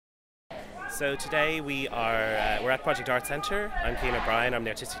So today we're at Project Art Centre. I'm Cian O'Brien, I'm the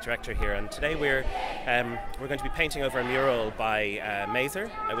artistic director here, and today we're going to be painting over a mural by Mazer,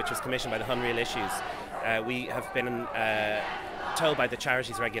 which was commissioned by the Mural Issues. We have been told by the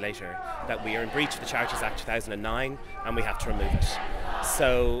Charities Regulator that we are in breach of the Charities Act 2009 and we have to remove it.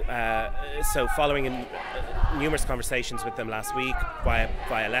 So following numerous conversations with them last week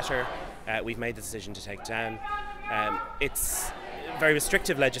via letter, we've made the decision to take it down. It's very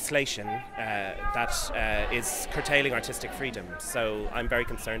restrictive legislation that is curtailing artistic freedom, so I'm very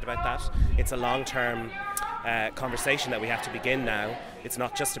concerned about that. It's a long-term conversation that we have to begin now. It's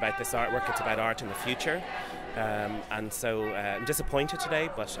not just about this artwork, it's about art in the future, and so I'm disappointed today,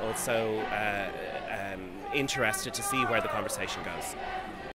 but also interested to see where the conversation goes.